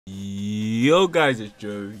Yo guys, it's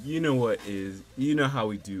Joe. You know what it is, you know how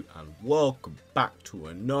we do, and welcome back to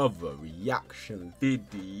another reaction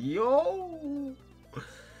video.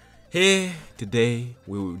 Here today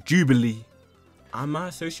with Jubilee. Am I a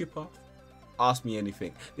sociopath? Ask me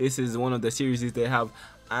anything. This is one of the series they have,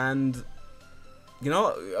 and you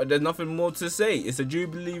know, there's nothing more to say. It's a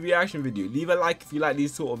Jubilee reaction video. Leave a like if you like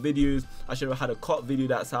these sort of videos. I should have had a cut video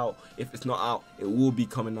that's out. If it's not out, it will be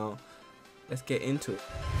coming out. Let's get into it.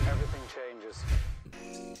 Everything changes.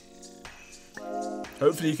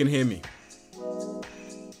 Hopefully you can hear me.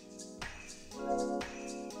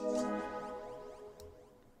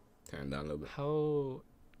 Turn down a little bit. How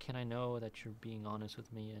can I know that you're being honest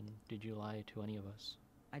with me, and did you lie to any of us?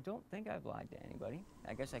 I don't think I've lied to anybody.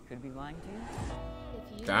 I guess I could be lying to you.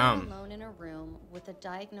 If you Damn. were alone in a room with a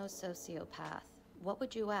diagnosed sociopath, what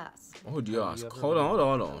would you ask? What would you Have ask? you ever- Hold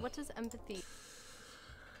on. What does empathy?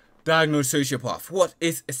 Diagnosed sociopath. What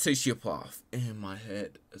is a sociopath? In my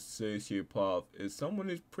head, a sociopath is someone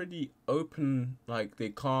who's pretty open, like they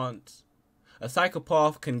can't... A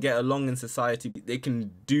psychopath can get along in society. They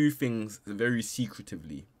can do things very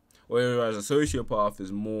secretively. Whereas a sociopath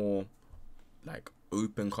is more like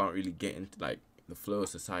open, can't really get into like the flow of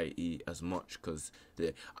society as much because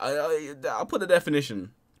I'll put the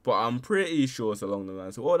definition, but I'm pretty sure it's along the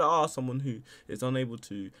lines. Or there are someone who is unable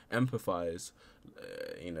to empathize.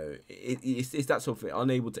 You know, it's that sort of thing.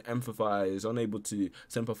 Unable to empathize, unable to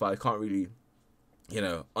sympathize, can't really, you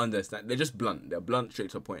know, understand. They're just blunt. They're blunt,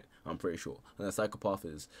 straight to the point. I'm pretty sure. And the psychopath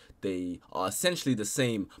is, they are essentially the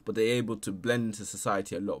same, but they're able to blend into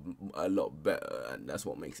society a lot better, and that's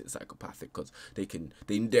what makes it psychopathic because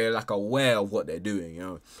they're like aware of what they're doing. You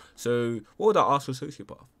know. So what would I ask for a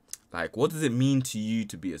sociopath? Like, what does it mean to you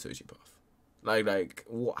to be a sociopath? Like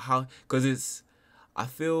what? How? Because it's. I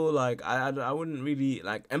feel like I wouldn't really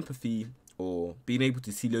like empathy or being able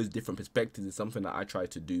to see those different perspectives is something that I try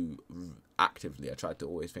to do actively. I try to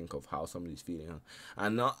always think of how somebody's feeling,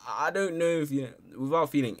 and I don't know if you know, without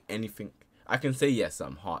feeling anything. I can say yes,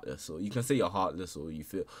 I'm heartless, or you can say you're heartless, or you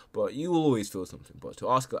feel, but you will always feel something. But to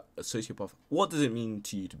ask a sociopath, what does it mean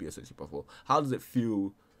to you to be a sociopath, or how does it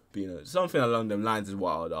feel being something along them lines is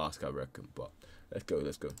what I would ask, I reckon. But let's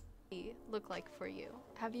go. Look like for you?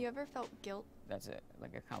 Have you ever felt guilt? That's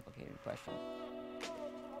like a complicated question.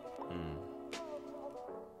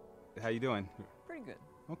 How you doing? Pretty good.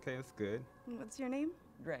 Okay, that's good. What's your name?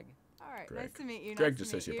 Greg. All right, Greg. nice to meet you. Greg, nice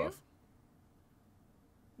the to meet sociopath. you.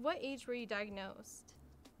 What age were you diagnosed?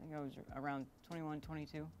 I think I was around 21,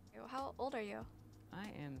 22. How old are you? I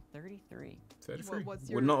am 33. 33. What's Would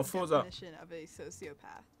your not afford that. definition of a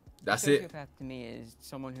sociopath? That's a it. sociopath to me is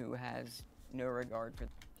someone who has no regard for...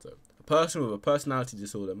 So, a person with a personality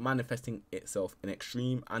disorder manifesting itself in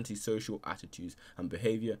extreme antisocial attitudes and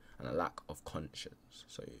behavior and a lack of conscience.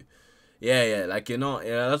 So, yeah, like you're not.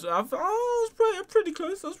 Yeah, that's. I was pretty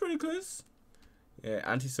close. Yeah,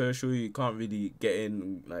 antisocial. You can't really get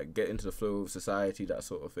into the flow of society, that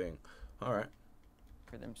sort of thing. All right.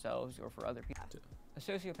 For themselves or for other people. A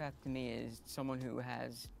sociopath to me is someone who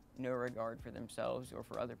has no regard for themselves or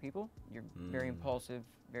for other people. You're very impulsive,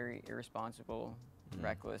 very irresponsible,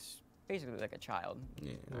 reckless, basically like a child.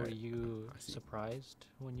 Yeah. Were you surprised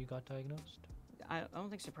when you got diagnosed? I don't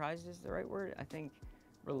think surprised is the right word. I think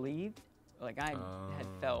relieved. Like I had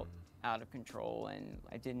felt out of control and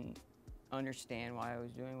I didn't understand why I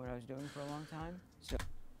was doing what I was doing for a long time. So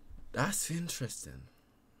That's interesting.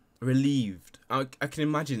 Relieved. I can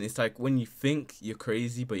imagine it's like when you think you're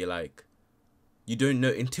crazy, but you're like, you don't know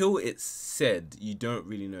until it's said. You don't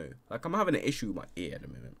really know. Like I'm having an issue with my ear at the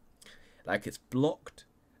moment. Like it's blocked,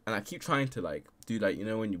 and I keep trying to like do like, you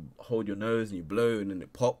know, when you hold your nose and you blow and then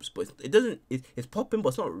it pops, but it doesn't. It's popping, but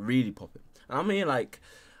it's not really popping. And I'm here like,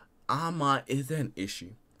 is there an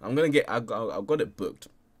issue? I've got it booked.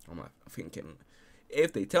 I'm like thinking,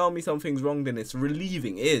 if they tell me something's wrong, then it's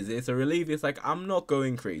relieving. It's a relief. It's like I'm not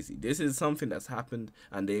going crazy. This is something that's happened,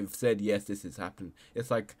 and they've said yes, this has happened.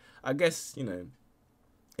 It's like, I guess, you know,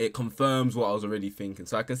 it confirms what I was already thinking,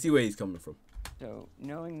 so I can see where he's coming from. So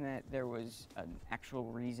knowing that there was an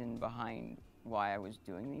actual reason behind why I was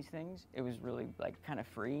doing these things, it was really like kind of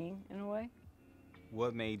freeing in a way.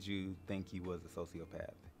 What made you think you was a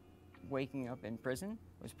sociopath? Waking up in prison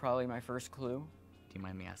was probably my first clue. Do you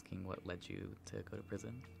mind me asking what led you to go to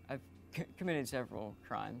prison? I've committed several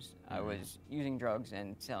crimes. I was using drugs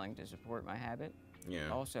and selling to support my habit. Yeah.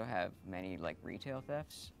 I also have many like retail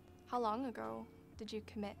thefts. How long ago did you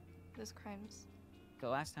commit those crimes? The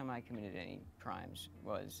last time I committed any crimes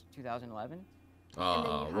was 2011. And then you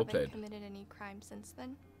Well haven't played. committed any crimes since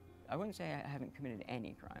then? I wouldn't say I haven't committed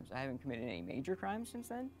any crimes. I haven't committed any major crimes since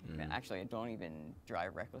then. Actually, I don't even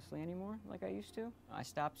drive recklessly anymore like I used to. I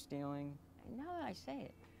stopped stealing. And now that I say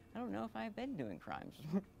it, I don't know if I've been doing crimes.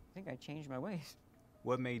 I think I changed my ways.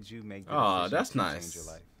 What made you make the Oh, decision that's to nice. change your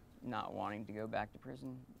life? Not wanting to go back to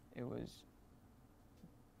prison. It was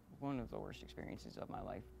one of the worst experiences of my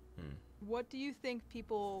life. What do you think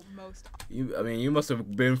people most... I mean, you must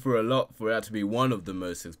have been through a lot for that to be one of the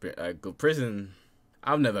most prison.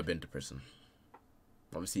 I've never been to prison.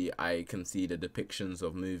 Obviously, I can see the depictions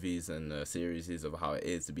of movies and series of how it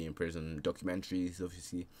is to be in prison, documentaries,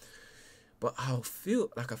 obviously. But I feel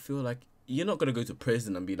like you're not gonna go to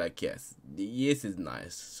prison and be like, yes, this is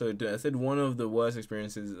nice. So I said one of the worst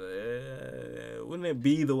experiences. Wouldn't it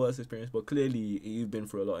be the worst experience? But clearly, you've been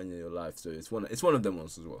through a lot in your life, so it's one of them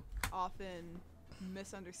ones as well. often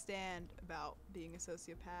misunderstand about being a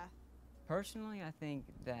sociopath? Personally, I think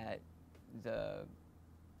that the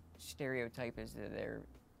stereotype is that they're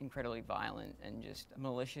incredibly violent and just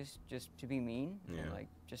malicious just to be mean, and like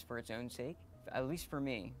just for its own sake. At least for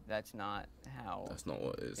me, that's not how That's not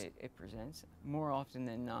what it is. it presents. More often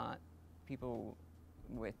than not, people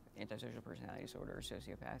with antisocial personality disorder or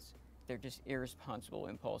sociopaths, they're just irresponsible,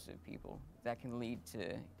 impulsive people. That can lead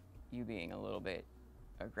to you being a little bit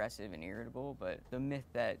aggressive and irritable, but the myth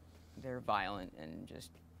that they're violent and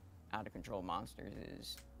just out of control monsters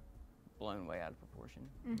is blown way out of proportion.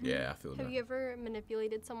 Yeah, I feel that. Have you ever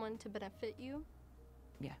manipulated someone to benefit you?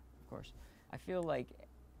 Yeah, of course. I feel like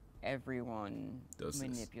everyone Does this.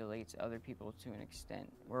 manipulates other people to an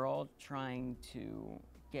extent. We're all trying to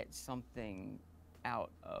get something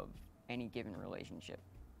out of any given relationship.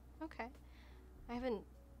 Okay. I haven't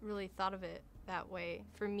really thought of it that way.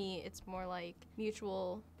 For me, it's more like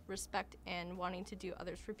mutual respect and wanting to do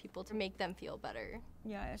others for people to make them feel better.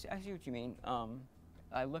 Yeah, I see what you mean.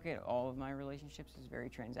 I look at all of my relationships as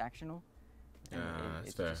very transactional. And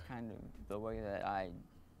it's fair. just kind of the way that I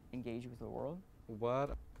engage with the world.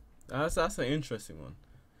 What? That's an interesting one.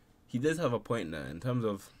 He does have a point there in terms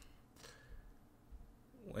of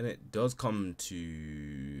when it does come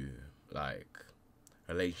to like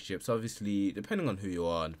relationships. Obviously, depending on who you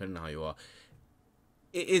are and depending on how you are,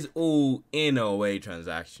 it is all in a way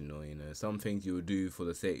transactional. You know, some things you would do for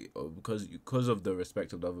the sake of because of the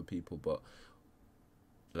respect of the other people, but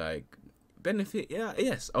like benefit,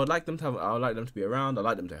 yes, I would like them to be around. I'd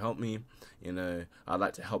like them to help me, you know, I'd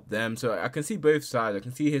like to help them. So I can see both sides. I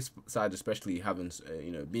can see his side, especially having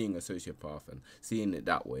being a sociopath and seeing it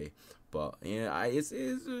that way. But yeah, I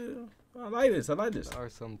like this. What are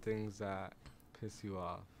some things that piss you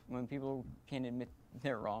off? When people can't admit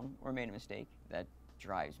they're wrong or made a mistake, that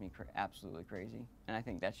drives me absolutely crazy. And I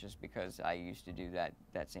think that's just because I used to do that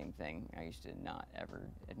same thing. I used to not ever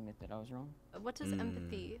admit that I was wrong. What does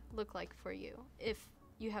empathy look like for you, if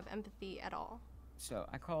you have empathy at all? So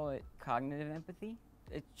I call it cognitive empathy.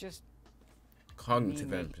 It's just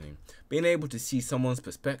cognitive empathy, being able to see someone's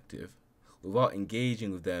perspective without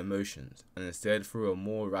engaging with their emotions, and instead through a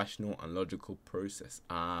more rational and logical process.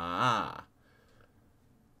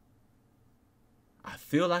 I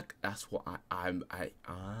feel like that's what I'm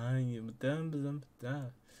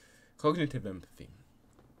cognitive empathy,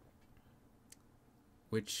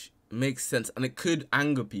 which makes sense, and it could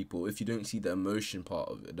anger people if you don't see the emotion part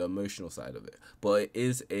of it, the emotional side of it. But it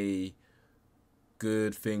is a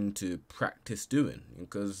good thing to practice doing,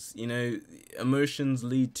 because emotions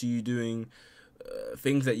lead to you doing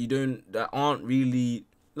things that aren't really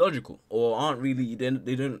logical or aren't really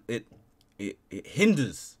it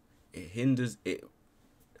hinders. It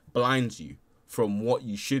blinds you from what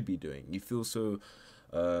you should be doing. You feel so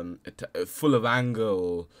full of anger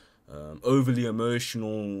or overly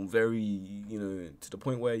emotional, very, to the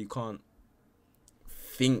point where you can't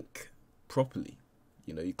think properly.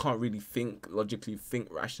 You can't really think logically, think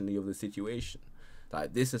rationally of the situation.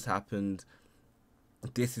 Like, this has happened.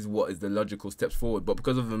 This is what is the logical steps forward. But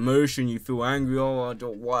because of emotion, you feel angry. Oh,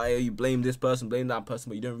 why you blame this person, blame that person,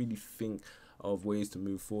 but you don't really think of ways to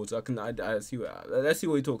move forward. So let's see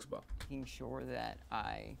what he talks about. Making sure that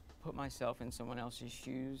I put myself in someone else's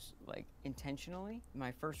shoes, like, intentionally.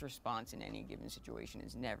 My first response in any given situation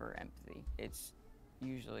is never empathy. It's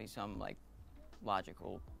usually some, like,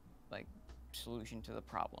 logical, like, solution to the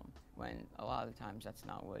problem, when a lot of the times that's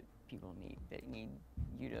not what people need. They need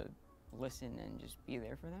you to listen and just be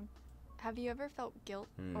there for them. Have you ever felt guilt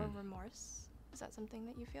or remorse? Is that something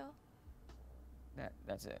that you feel?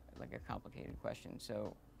 That's a complicated question.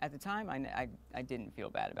 So at the time, I didn't feel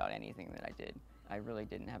bad about anything that I did. I really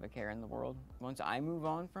didn't have a care in the world. Once I move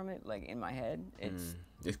on from it, like, in my head, it's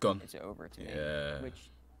gone. It's over to me. Yeah. Which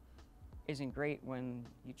isn't great when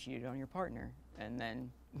you cheated on your partner, and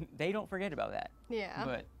then they don't forget about that. Yeah.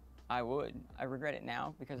 But I would. I regret it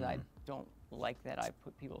now because I don't like that I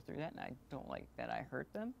put people through that, and I don't like that I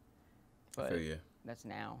hurt them. But that's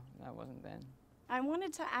now. That wasn't then. I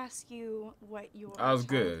wanted to ask you what your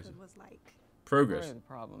childhood was like. Progress. Part of the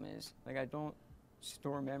problem is, like, I don't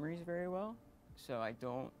store memories very well, so I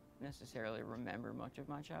don't necessarily remember much of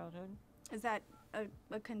my childhood. Is that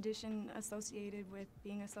a condition associated with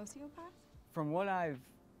being a sociopath? From what I've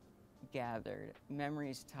gathered, memory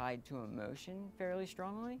is tied to emotion fairly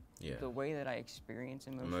strongly. Yeah. The way that I experience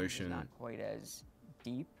emotion is not quite as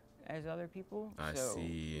deep as other people. I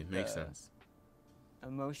see. It makes sense.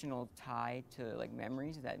 Emotional tie to like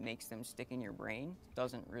memories that makes them stick in your brain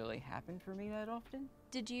doesn't really happen for me that often.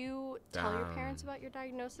 Did you tell your parents about your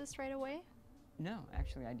diagnosis right away? No,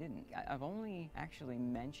 actually I didn't. I've only actually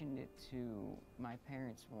mentioned it to my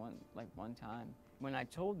parents one time. When I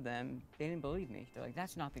told them, they didn't believe me. They're like,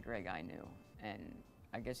 that's not the Greg I knew. And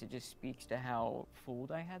I guess it just speaks to how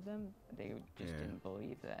fooled I had them. They just didn't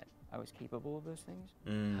believe that I was capable of those things.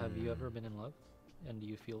 Have you ever been in love? And do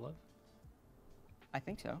you feel love? I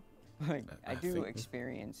think so. Like, I do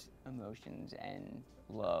experience emotions and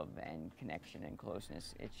love and connection and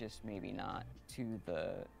closeness. It's just maybe not to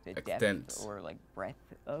the depth or like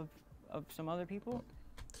breadth of some other people.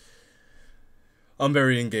 I'm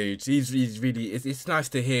very engaged. He's really. It's nice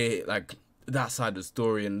to hear like that side of the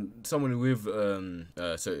story, and someone with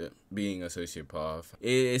so being a sociopath.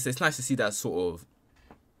 It's nice to see that sort of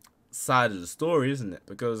side of the story, isn't it?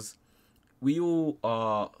 Because we all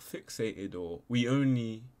are fixated, or we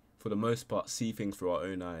only, for the most part, see things through our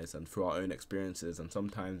own eyes and through our own experiences. And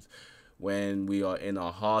sometimes when we are in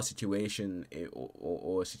a hard situation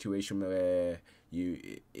or a situation where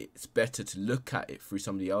it's better to look at it through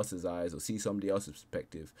somebody else's eyes or see somebody else's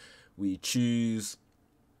perspective, we choose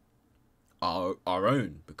our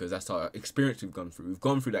own, because that's our experience we've gone through. We've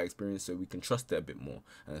gone through that experience, so we can trust it a bit more,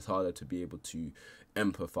 and it's harder to be able to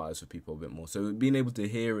empathize with people a bit more. So being able to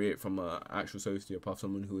hear it from an actual sociopath,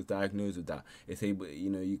 someone who was diagnosed with that, it's able,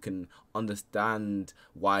 you can understand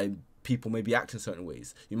why people may be acting certain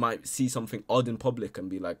ways. You might see something odd in public and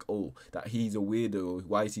be like, oh, that he's a weirdo,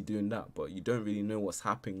 why is he doing that? But you don't really know what's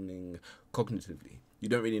happening cognitively. You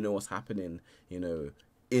don't really know what's happening,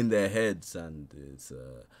 in their heads, and it's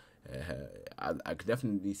I could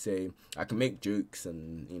definitely say I can make jokes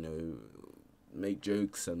and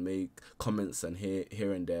make comments and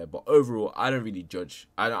here and there, but overall I don't really judge.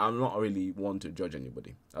 I'm not really one to judge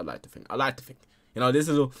anybody. I like to think this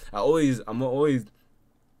is all, I'm always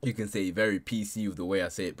you can say very PC with the way I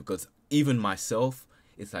say it, because even myself,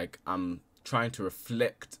 it's like I'm trying to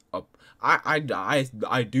reflect up. I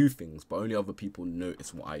do things, but only other people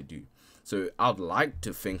notice what I do. So I'd like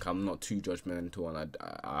to think I'm not too judgmental, and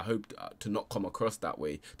I hope to not come across that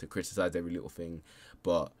way, to criticize every little thing.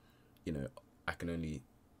 But, I can only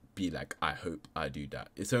be like, I hope I do that.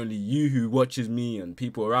 It's only you who watches me and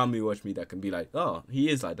people around me watch me that can be like, oh, he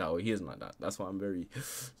is like that or he isn't like that. That's why I'm very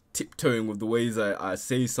tiptoeing with the ways I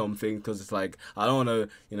say something, because it's like, I don't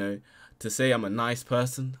want to, to say I'm a nice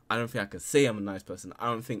person. I don't think I can say I'm a nice person. I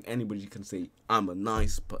don't think anybody can say I'm a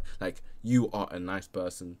nice like, you are a nice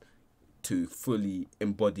person to fully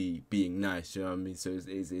embody being nice, you know what I mean? So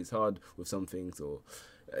it's hard with some things,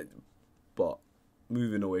 but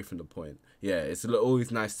moving away from the point, it's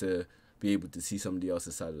always nice to be able to see somebody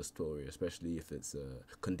else's side of the story, especially if it's a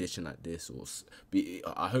condition like this, or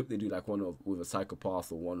I hope they do like one with a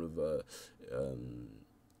psychopath, or one with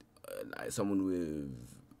like someone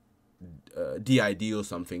with DID or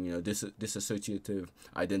something, dissociative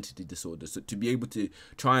identity disorder, so to be able to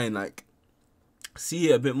try and like see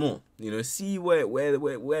it a bit more, see where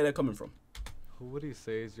they're coming from. Who would you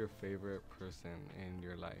say is your favorite person in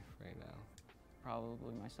your life right now?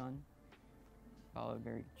 Probably my son, followed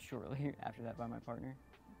very shortly after that by my partner.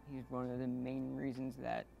 He's one of the main reasons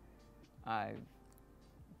that I've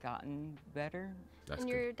gotten better. And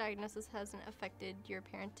your diagnosis hasn't affected your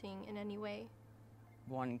parenting in any way?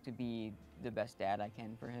 Wanting to be the best dad I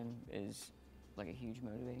can for him is like a huge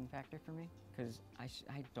motivating factor for me, because I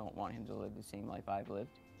don't want him to live the same life I've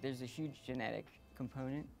lived. There's a huge genetic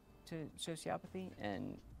component to sociopathy,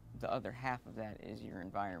 and the other half of that is your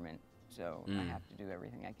environment. So I have to do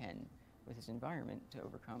everything I can with his environment to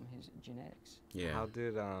overcome his genetics. Yeah. How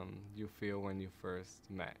did you feel when you first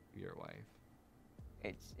met your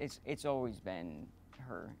wife? It's always been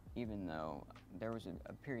her, even though there was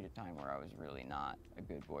a period of time where I was really not a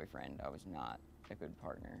good boyfriend. I was not a good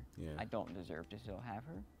partner. Yeah. I don't deserve to still have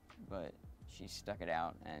her, but she stuck it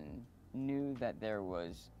out and knew that there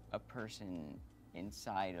was a person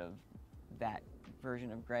inside of that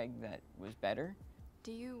version of Greg that was better.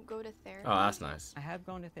 Do you go to therapy? Oh, that's nice. I have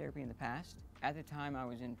gone to therapy in the past. At the time I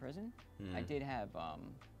was in prison, I did have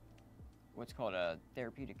what's called a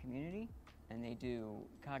therapeutic community, and they do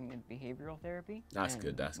cognitive behavioral therapy. That's And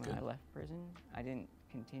good, that's when good. I left prison, I didn't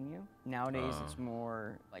continue. Nowadays it's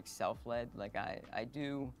more like self-led. Like I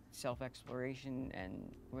do self-exploration,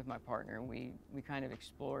 and with my partner we kind of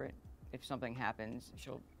explore it. If something happens,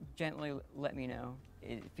 she'll gently let me know.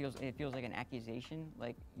 It feels like an accusation,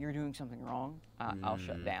 like you're doing something wrong. I'll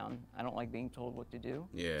shut down. I don't like being told what to do.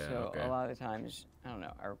 Yeah, So okay. a lot of the times, I don't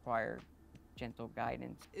know, I require gentle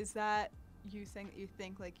guidance. Is that you saying that you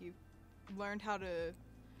think like you've learned how to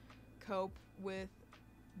cope with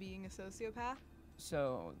being a sociopath?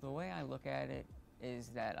 So the way I look at it is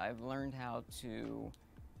that I've learned how to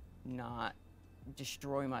not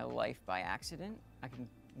destroy my life by accident. I can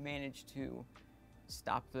manage to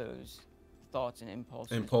stop those thoughts and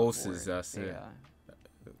impulses. Impulses, before that's they, it.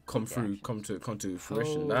 Come to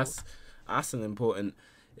fruition. Oh. That's an important.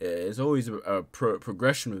 It's always a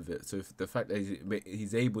progression with it. So if the fact that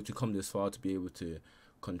he's able to come this far to be able to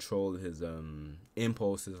control his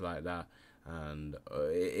impulses like that, and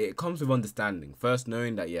it comes with understanding. First,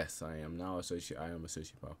 knowing that yes, I am a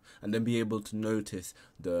sociopath, and then be able to notice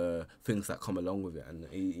the things that come along with it. And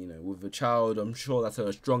you know, with a child, I'm sure that's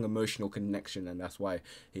a strong emotional connection, and that's why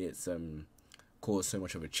it's caused so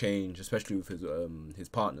much of a change, especially with his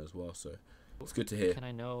partner as well. So it's good to hear. Can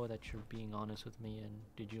I know that you're being honest with me, and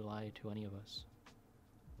did you lie to any of us?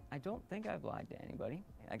 I don't think I've lied to anybody.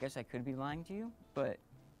 I guess I could be lying to you, but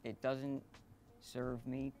it doesn't serve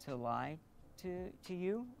me to lie to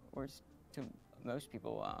you or to most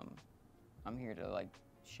people. I'm here to like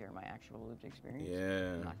share my actual lived experience.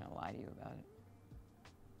 Yeah. I'm not gonna lie to you about it.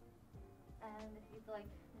 And if you'd like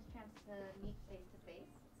this chance to meet face to face,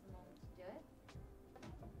 it's the moment to do it.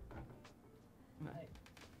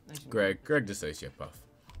 Nice to meet Greg the sociopath.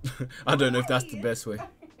 I don't know if that's the best way.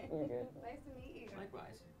 you. You're good. Nice to meet you.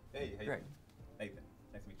 Likewise. Hey, hey, Greg. Nathan.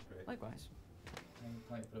 Nice to meet you, Greg. Likewise. I'm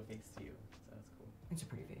playing put a face to you, so that's cool. It's a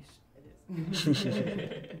pretty face. It is.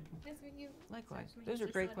 Nice to meet you. Likewise. Those are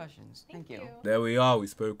great questions. Thank you. There we are. We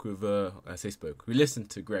spoke with we listened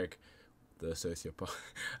to Greg, the sociopath.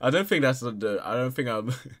 I don't think that's the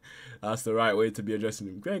right way to be addressing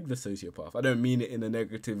him. Greg, the sociopath. I don't mean it in a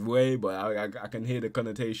negative way, but I can hear the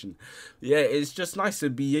connotation. Yeah, it's just nice to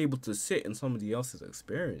be able to sit in somebody else's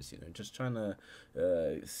experience. You know, just trying to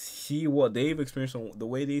see what they've experienced and the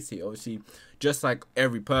way they see it. Obviously, just like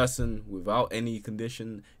every person without any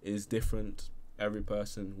condition is different. Every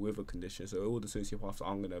person with a condition, so all the sociopaths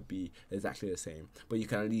aren't gonna be exactly the same. But you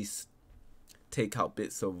can at least take out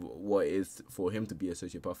bits of what it is for him to be a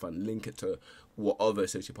sociopath and link it to what other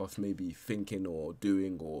sociopaths may be thinking or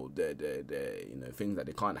doing, or the things that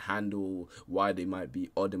they can't handle, why they might be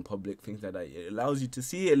odd in public, things like that. It allows you to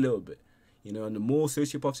see it a little bit, and the more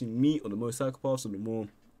sociopaths you meet, or the more psychopaths, or the more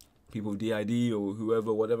people with DID or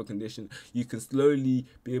whoever, whatever condition, you can slowly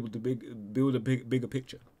be able to build a bigger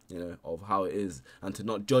picture, of how it is, and to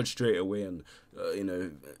not judge straight away and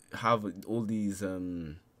have all these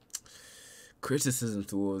criticism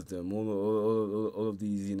towards them, all of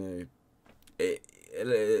these,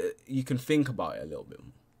 you can think about it a little bit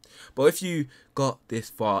more. But if you got this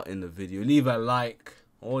far in the video, leave a like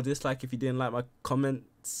or dislike if you didn't like my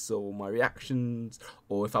comments or my reactions,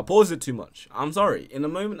 or if I pause it too much. I'm sorry. In a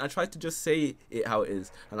moment, I try to just say it how it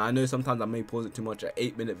is, and I know sometimes I may pause it too much. An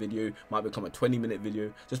 8-minute video might become a 20-minute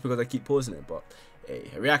video just because I keep pausing it. But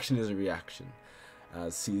hey, a reaction is a reaction,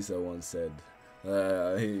 as Caesar once said.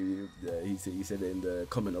 He said it in the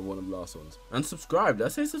comment of one of the last ones. And subscribe. Did I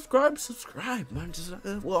say subscribe, man. Just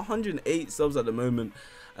 108 subs at the moment.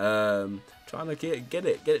 Trying to get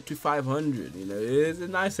it to 500. It's a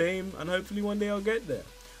nice aim, and hopefully one day I'll get there.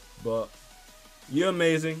 But you're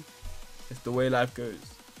amazing. It's the way life goes.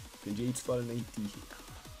 Continue to follow me.